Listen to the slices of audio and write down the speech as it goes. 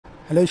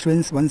Hello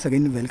students, once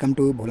again welcome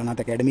to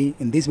Bholanathacademy.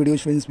 In this video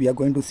students, we are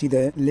going to see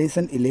the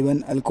lesson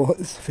 11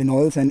 alcohols,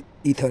 phenols and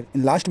ether.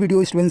 In last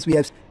video students, we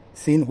have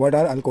seen what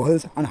are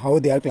alcohols and how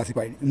they are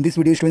classified. In this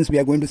video students, we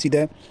are going to see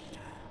the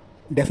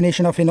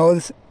definition of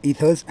phenols,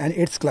 ethers and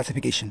its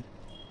classification.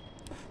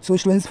 So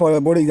students, for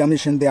board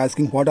examination they are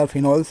asking what are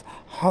phenols,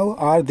 how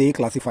are they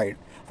classified.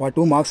 For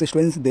 2 marks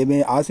students, they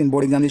may ask in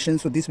board examination.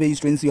 So this way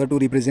students, you have to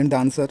represent the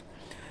answer.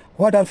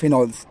 What are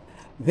phenols?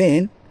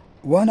 When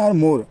one or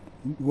more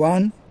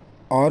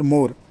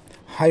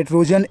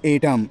hydrogen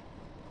atom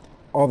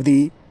of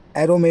the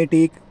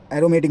aromatic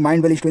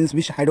mind well students,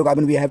 which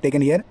hydrocarbon we have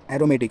taken here,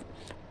 aromatic.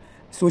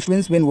 So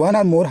students, when one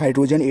or more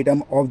hydrogen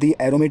atom of the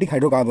aromatic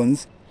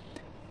hydrocarbons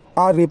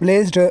are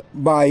replaced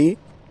by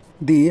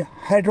the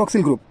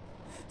hydroxyl group,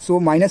 so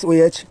minus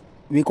OH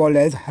we call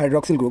as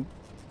hydroxyl group.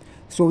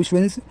 So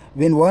students,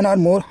 when one or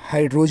more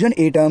hydrogen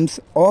atoms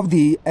of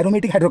the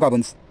aromatic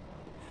hydrocarbons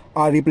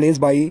are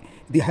replaced by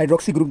the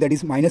hydroxy group, that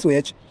is minus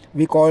OH,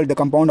 we call the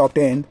compound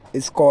obtained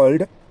is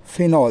called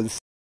phenols.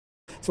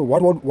 So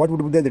what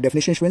would be the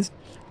definition students?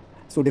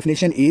 So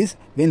definition is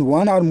when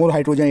one or more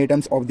hydrogen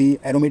atoms of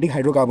the aromatic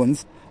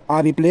hydrocarbons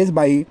are replaced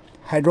by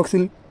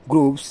hydroxyl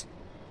groups.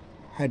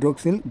 If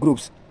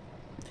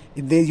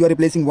you are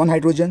replacing one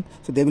hydrogen,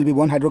 so there will be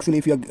one hydroxyl.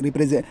 If you are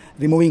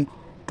removing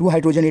 2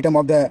 hydrogen atom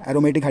of the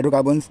aromatic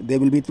hydrocarbons, there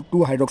will be 2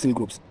 hydroxyl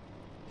groups.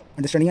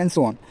 Understanding and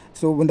so on.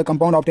 So when the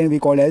compound obtained we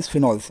call as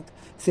phenols.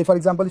 Say for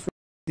example,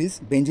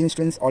 this benzene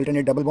students,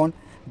 alternate double bond.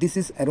 This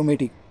is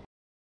aromatic.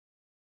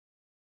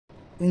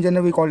 In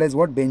general we call as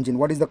what? Benzene.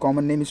 What is the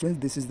common name students?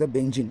 This is the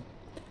benzene.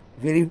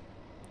 Very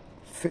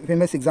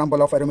famous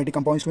example of aromatic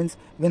compound students.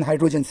 When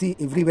hydrogen, see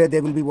everywhere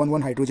there will be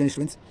one hydrogen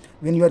students.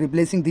 When you are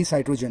replacing this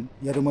hydrogen,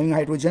 you are removing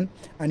hydrogen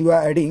and you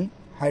are adding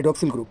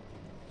hydroxyl group.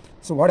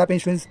 So what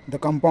happens students? The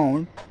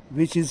compound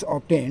which is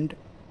obtained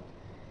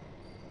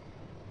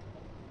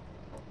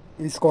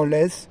is called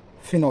as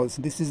phenols.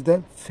 This is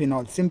the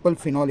phenol, simple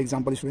phenol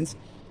example students.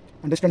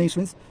 Understanding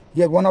students?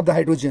 Here one of the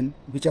hydrogen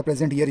which are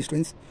present here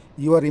students,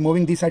 you are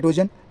removing this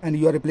hydrogen and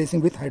you are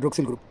replacing with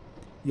hydroxyl group.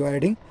 You are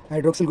adding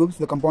hydroxyl groups.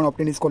 The compound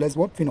obtained is called as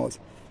what? Phenols.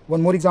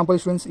 One more example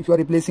students, if you are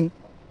replacing,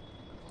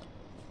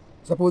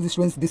 suppose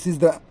students, this is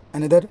the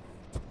another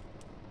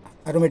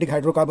aromatic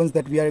hydrocarbons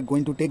that we are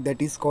going to take,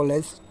 that is called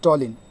as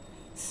toluene,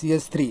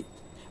 CS3.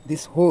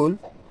 This whole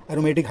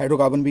aromatic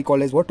hydrocarbon we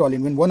call as what?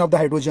 Toluene. When one of the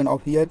hydrogen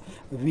of here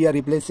we are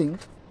replacing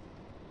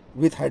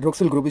with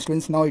hydroxyl group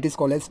students, now it is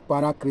called as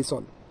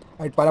paracresol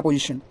at para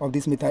position of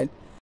this methyl.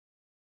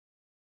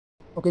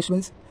 Okay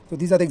students, so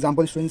these are the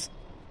example students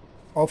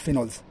of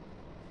phenols.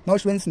 Now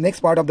students,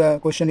 next part of the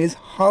question is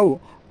how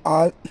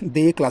are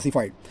they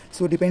classified.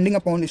 So depending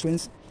upon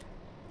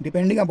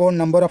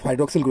number of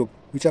hydroxyl group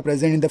which are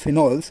present in the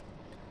phenols,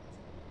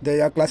 they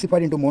are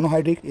classified into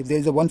monohydric. If there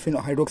is a one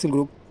hydroxyl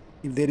group,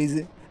 if there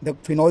is the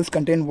phenols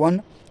contain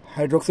one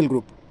hydroxyl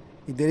group,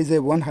 if there is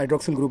a one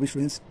hydroxyl group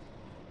students,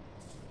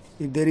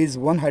 if there is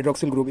one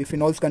hydroxyl group, if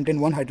phenols contain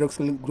one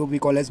hydroxyl group, we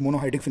call as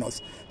monohydric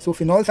phenols. So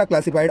phenols are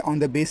classified on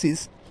the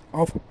basis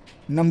of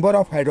number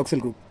of hydroxyl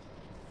group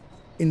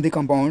in the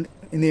compound,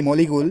 in the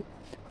molecule.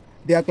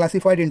 They are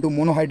classified into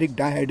monohydric,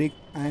 dihydric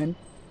and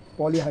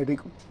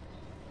polyhydric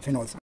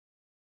phenols.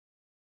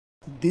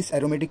 This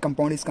aromatic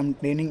compound is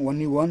containing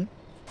only one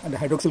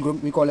hydroxyl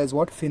group, we call as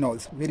what?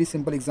 Phenols. Very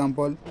simple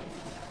example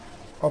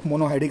of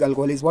monohydric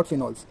alcohol is what?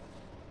 Phenols.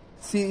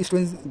 See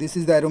students, this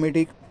is the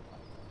aromatic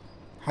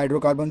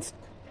hydrocarbons.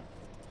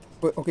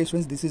 Okay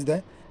students, this is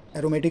the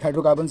aromatic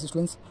hydrocarbons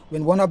students.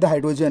 When one of the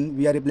hydrogen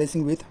we are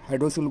replacing with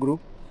hydroxyl group,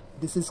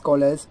 this is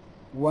called as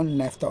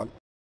 1-naphthol.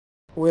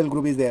 OL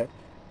group is there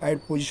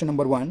at position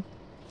number 1,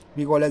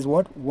 we call as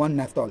what?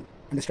 1-naphthol.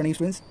 Understanding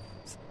students?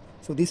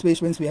 So this way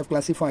students, we have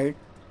classified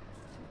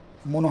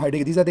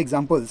monohydric. These are the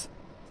examples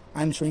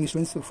I am showing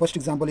students. So first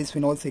example is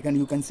phenol, second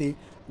you can say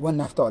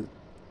 1-naphthol.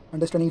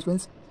 Understanding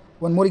students?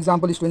 One more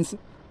example students,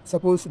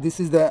 suppose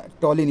this is the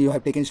toluene you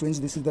have taken students.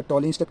 This is the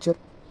toluene structure,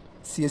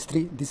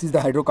 CS3. This is the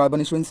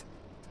hydrocarbon students.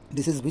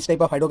 This is which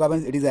type of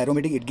hydrocarbons? It is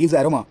aromatic, it gives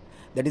aroma.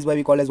 That is why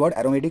we call as what?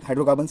 Aromatic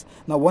hydrocarbons.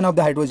 Now one of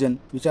the hydrogen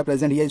which are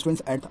present here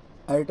students at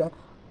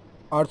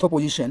ortho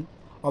position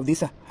of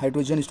this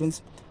hydrogen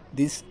students,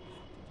 this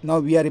now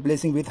we are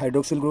replacing with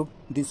hydroxyl group.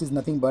 This is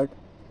nothing but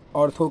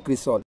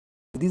orthocresol.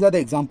 These are the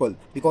example.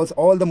 Because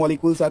all the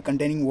molecules are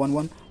containing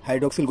one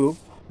hydroxyl group,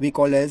 we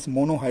call as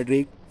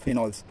monohydric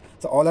phenols.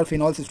 So all are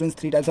phenols students.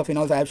 3 types of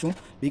phenols I have shown.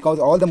 Because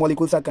all the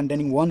molecules are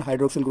containing one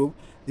hydroxyl group,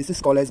 this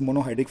is called as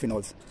monohydric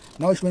phenols.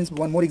 Now students,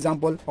 one more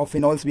example of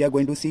phenols we are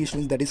going to see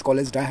students, that is called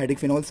as dihydric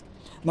phenols.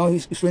 Now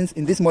students,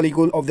 in this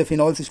molecule of the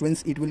phenols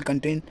students, it will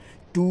contain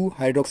 2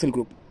 hydroxyl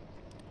group.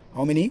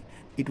 How many?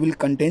 It will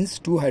contains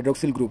 2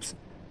 hydroxyl groups.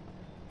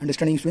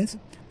 Understanding students?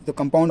 The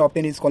compound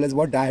obtained is called as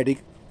what? Dihydric.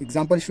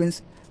 Example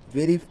students,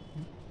 very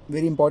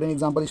important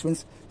example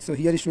students. So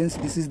here students,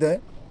 this is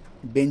the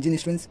benzene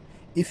students.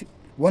 If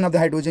one of the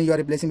hydrogen you are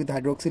replacing with the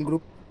hydroxyl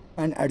group,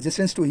 and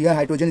adjacent to here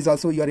hydrogen is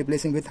also you are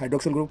replacing with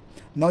hydroxyl group.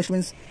 Now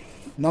students,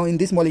 now in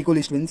this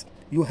molecule students,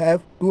 you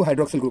have two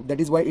hydroxyl group. That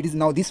is why it is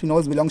now this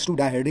phenols belongs to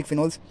dihydric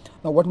phenols.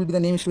 Now what will be the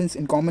name students?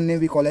 In common name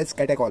we call as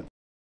catechol.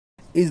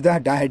 Is the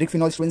dihydric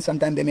phenol students?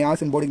 Sometimes they may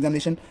ask in board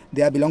examination,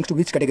 they are belongs to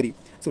which category?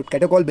 So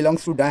catechol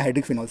belongs to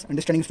dihydric phenols.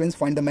 Understanding students?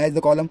 Find the match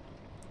the column.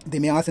 They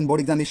may ask in board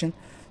examination.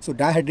 So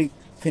dihydric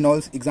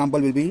phenols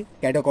example will be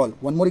catechol.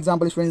 One more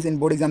example students, in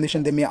board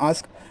examination they may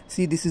ask.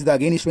 See, this is the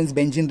again students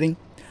benzene ring.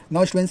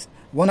 Now students,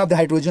 one of the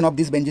hydrogen of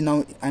this benzene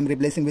now I am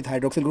replacing with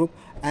hydroxyl group,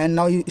 and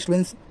now you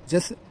students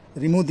just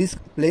remove this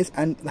place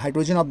and the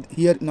hydrogen of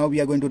here now we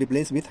are going to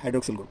replace with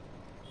hydroxyl group.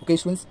 Okay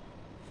students.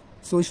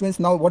 So students,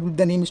 now what will be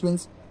the name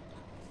students?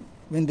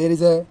 When there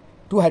is a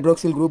two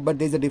hydroxyl group but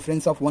there is a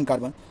difference of one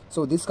carbon,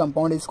 so this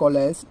compound is called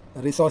as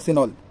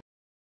resorcinol.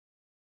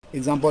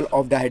 Example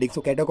of dihydric.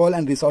 So catechol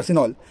and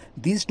resorcinol,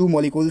 these two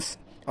molecules,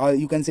 or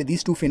you can say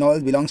these two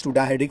phenols belongs to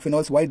dihydric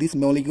phenols. Why? This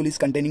molecule is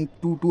containing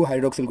two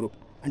hydroxyl group.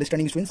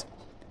 Understanding students?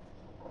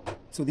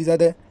 So these are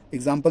the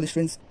example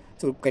students.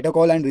 So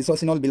catechol and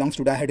resorcinol belongs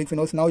to dihydric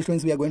phenols. Now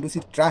students, we are going to see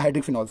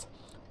trihydric phenols.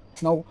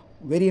 Now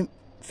very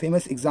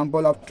famous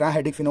example of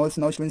trihydric phenols.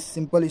 Now students,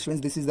 simple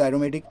students, this is the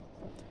aromatic,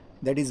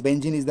 that is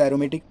benzene is the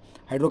aromatic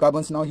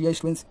hydrocarbons. Now here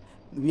students,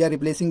 we are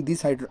replacing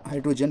this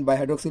hydrogen by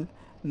hydroxyl.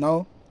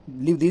 Now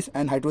leave this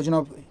and hydrogen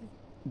of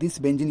this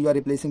benzene you are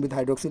replacing with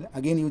hydroxyl.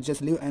 Again you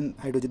just leave and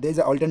hydrogen. There is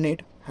an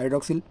alternate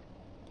hydroxyl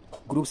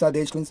groups are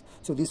there students.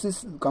 So this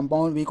is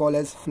compound we call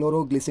as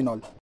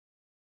fluoroglycinol.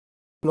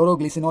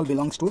 Fluoroglycinol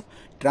belongs to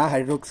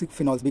trihydroxic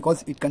phenols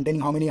because it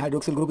containing how many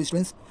hydroxyl group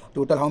students?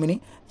 Total how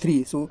many?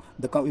 3. So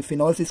the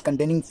phenols is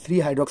containing 3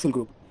 hydroxyl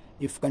group.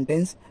 If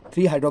contains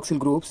 3 hydroxyl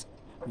groups,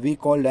 we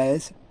called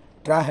as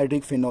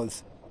trihydric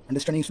phenols.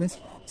 Understanding students?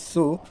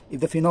 So if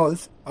the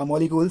phenols are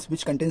molecules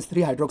which contains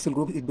 3 hydroxyl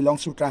groups, it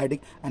belongs to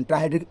trihydric, and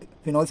trihydric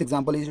phenols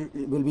example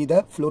will be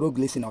the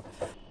fluoroglycinol.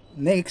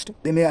 Next,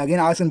 they may again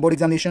ask in board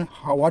examination,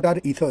 what are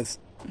ethers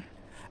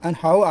and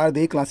how are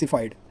they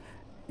classified?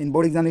 In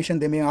board examination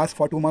they may ask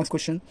for 2 marks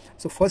question.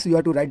 So first you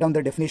have to write down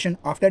the definition.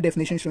 After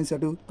definition students you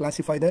have to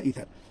classify the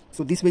ether.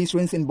 So this way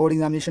students, in board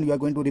examination you are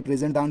going to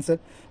represent the answer.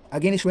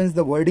 Again students,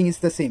 the wording is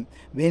the same.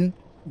 When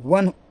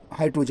one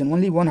hydrogen,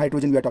 only one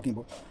hydrogen we are talking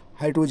about,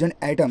 hydrogen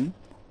atom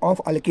of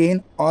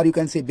alkane, or you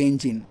can say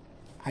benzene,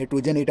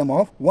 hydrogen atom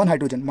of one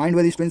hydrogen. Mind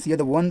well students, here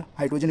the one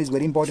hydrogen is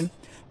very important.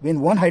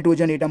 When one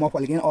hydrogen atom of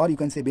alkane, or you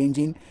can say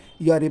benzene,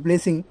 you are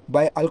replacing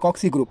by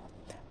alkoxy group.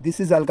 This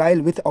is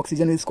alkyl with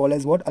oxygen is called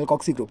as what?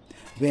 Alkoxy group.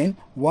 When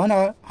one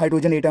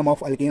hydrogen atom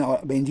of alkane or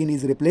benzene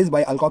is replaced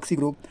by alkoxy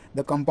group,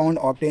 the compound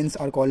obtains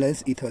are called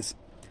as ethers.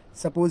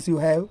 Suppose you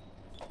have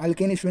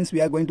alkane students, we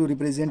are going to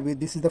represent with,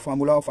 this is the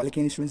formula of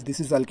alkane students, this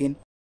is alkane.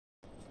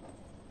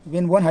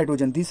 When one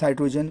hydrogen, this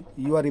hydrogen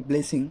you are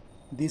replacing,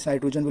 this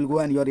hydrogen will go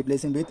and you are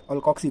replacing with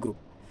alkoxy group.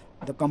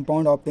 The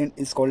compound obtained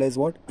is called as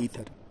what?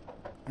 Ether.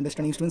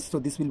 Understanding students? So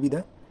this will be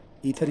the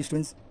ether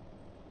students.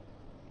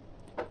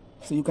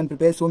 So you can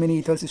prepare so many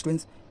ethers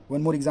students.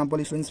 One more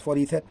example students for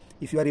ether.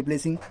 If you are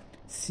replacing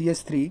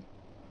CS3,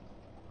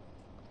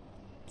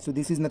 so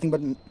this is nothing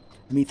but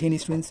methane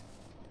students.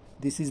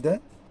 This is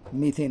the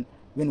methane.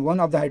 When one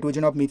of the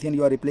hydrogen of methane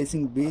you are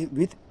replacing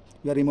with,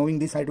 you are removing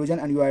this hydrogen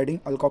and you are adding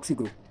alkoxy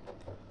group.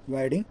 You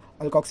are adding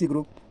alkoxy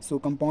group. So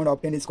compound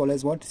obtained is called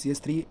as what?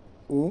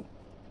 CS3O.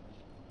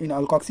 In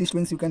alkoxy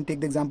students, you can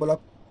take the example of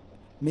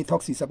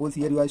methoxy. Suppose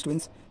here you are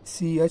students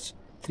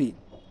CH3.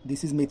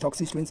 This is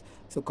methoxy students.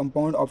 So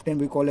compound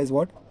obtained we call as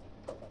what?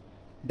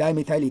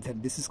 Dimethyl ether.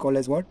 This is called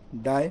as what?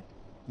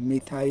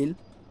 Dimethyl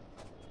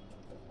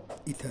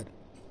ether.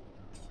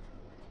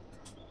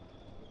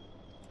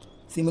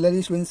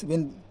 Similarly students,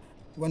 when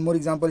one more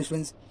example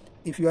students,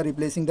 if you are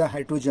replacing the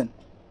hydrogen,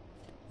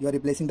 you are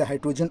replacing the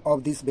hydrogen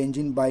of this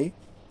benzene by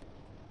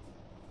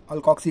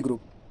alkoxy group,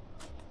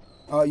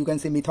 or you can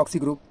say methoxy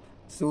group.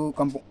 So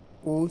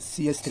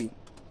OCH3.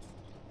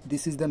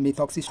 This is the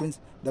methoxy students.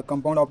 The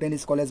compound obtained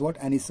is called as what?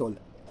 Anisole.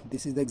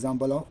 This is the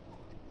example of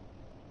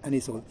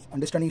anisole.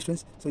 Understanding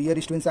students? So here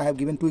students, I have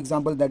given 2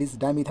 examples, that is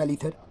dimethyl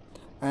ether,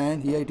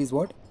 and here it is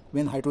what?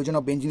 When hydrogen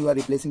of benzene you are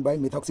replacing by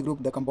methoxy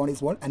group, the compound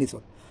is what?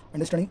 Anisole.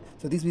 Understanding?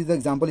 So this is the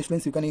example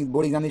students. You can in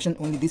board examination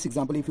only this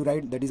example if you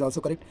write, that is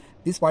also correct.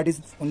 This part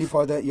is only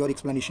for your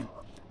explanation.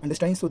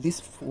 Understanding? So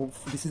this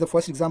is the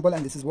first example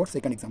and this is what?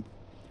 Second example.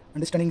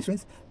 Understanding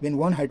students? When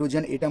one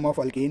hydrogen atom of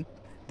alkane,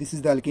 this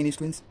is the alkane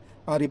students,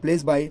 are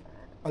replaced by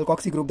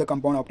alkoxy group, the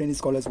compound obtained is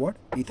called as what?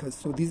 Ethers.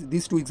 So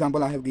these 2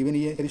 examples I have given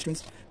here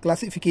students.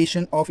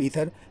 Classification of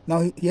ether.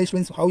 Now here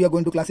students, how you are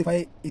going to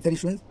classify ether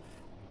students?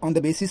 On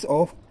the basis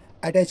of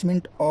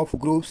attachment of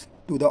groups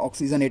to the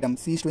oxygen atom.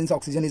 See students,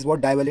 oxygen is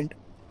what? Divalent.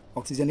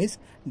 Oxygen is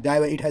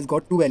divalent. It has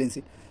got 2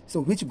 valency. So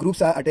which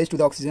groups are attached to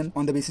the oxygen?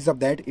 On the basis of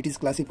that, it is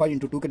classified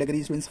into 2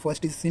 categories students.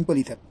 First is simple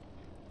ether,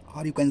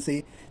 or you can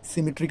say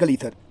symmetrical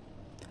ether.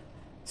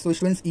 So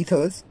students,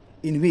 ethers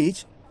in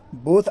which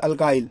both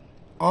alkyl,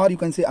 or you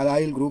can say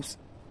allyl groups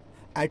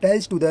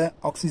attached to the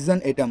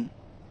oxygen atom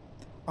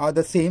are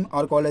the same,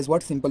 are called as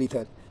what? Simple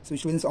ether. So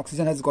students,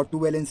 oxygen has got 2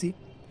 valency.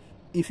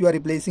 If you are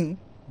replacing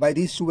by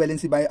these two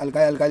valency by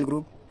alkyl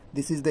group.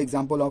 This is the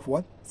example of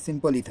what?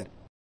 Simple ether.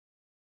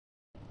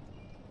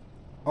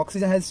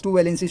 Oxygen has two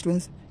valency,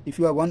 students. If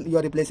you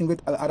are replacing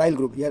with aryl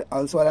group, here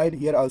also aryl,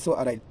 here also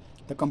aryl.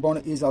 The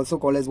compound is also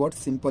called as what?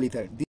 Simple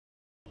ether.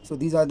 So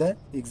these are the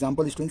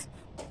example, students.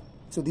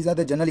 So these are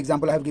the general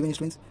example I have given,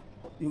 students.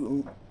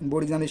 In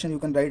board examination you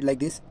can write like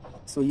this.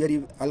 So here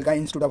alkyl,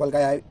 instead of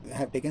alkyl I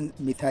have taken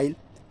methyl.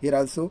 Here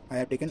also I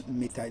have taken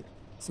methyl.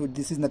 So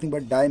this is nothing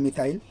but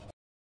dimethyl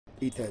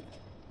ether.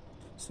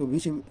 So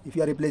which if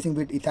you are replacing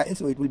with ethyl,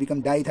 so it will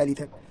become diethyl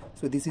ether.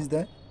 So this is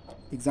the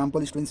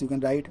example, students, you can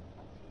write.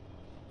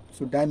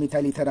 So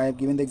dimethyl ether I have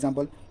given the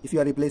example. If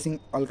you are replacing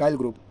alkyl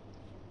group,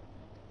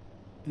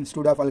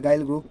 instead of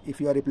alkyl group,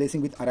 if you are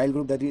replacing with aryl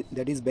group,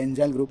 that is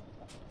benzyl group.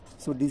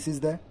 So this is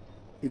the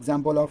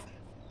example of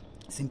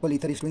simple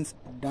ether, students,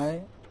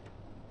 diphenyl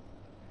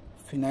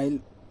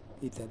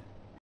ether.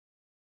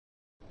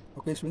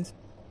 Okay, students.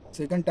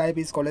 Second type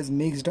is called as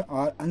mixed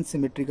or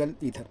unsymmetrical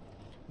ether.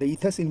 The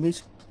ethers in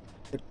which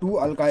the two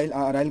alkyl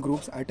or aryl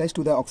groups attached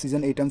to the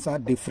oxygen atoms are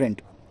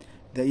different.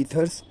 The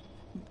ethers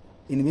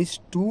in which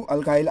two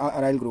alkyl or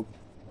aryl group,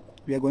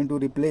 we are going to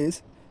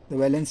replace the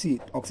valency.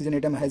 Oxygen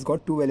atom has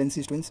got two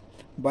valency, students,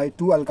 by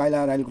two alkyl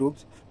or aryl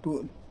groups.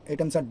 Two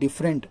atoms are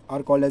different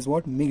are called as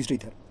what? Mixed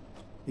ether.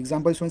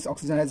 Example, students,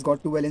 oxygen has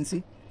got two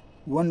valency.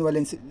 One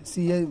valency,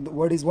 see here the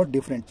word is what?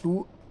 Different.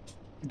 Two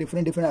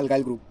different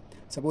alkyl group.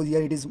 Suppose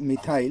here it is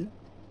methyl,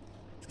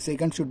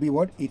 second should be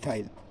what?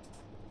 Ethyl.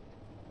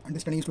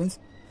 Understanding, students?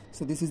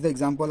 So this is the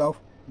example of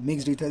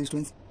mixed ether,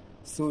 students.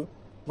 So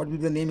what will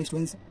be the name,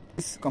 students?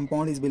 This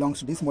compound is belongs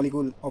to this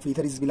molecule of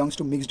ether is belongs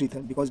to mixed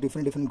ether because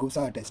different groups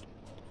are attached.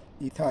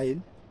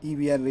 Ethyl, E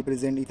we are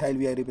represent ethyl,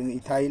 we are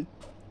represent ethyl,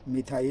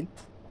 methyl,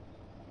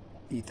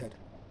 ether.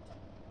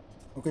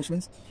 Okay,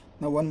 students.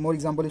 Now one more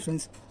example,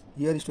 students.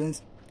 Here,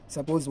 students,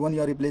 suppose one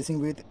you are replacing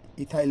with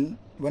ethyl,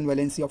 one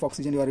valency of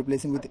oxygen you are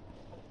replacing with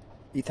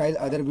ethyl,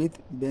 other with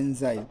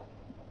benzyl.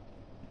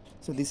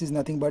 So this is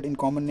nothing but in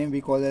common name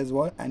we call as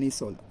what?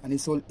 Anisole.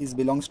 Anisole is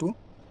belongs to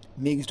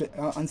mixed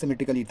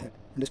unsymmetrical ether.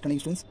 Understanding,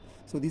 students?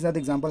 So these are the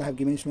example I have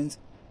given, students.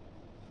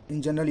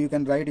 In general you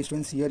can write,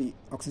 students, here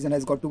oxygen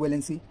has got two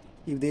valency.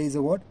 If there is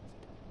a what?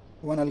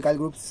 One alkyl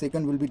group,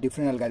 second will be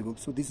different alkyl group.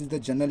 So this is the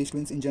general,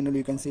 students. In general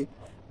you can say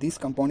this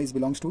compound is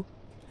belongs to,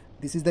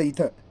 this is the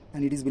ether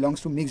and it is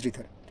belongs to mixed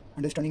ether.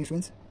 Understanding,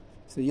 students?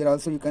 So here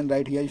also you can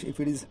write here if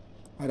it is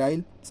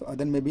aryl, so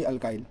other may be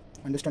alkyl.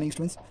 Understanding,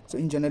 students? So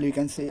in general you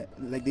can say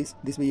like this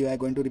way you are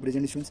going to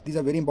represent, students. These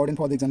are very important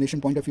for the examination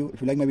point of view.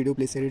 If you like my video,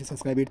 please share it,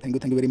 subscribe it. Thank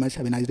you very much.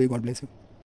 Have a nice day. God bless you.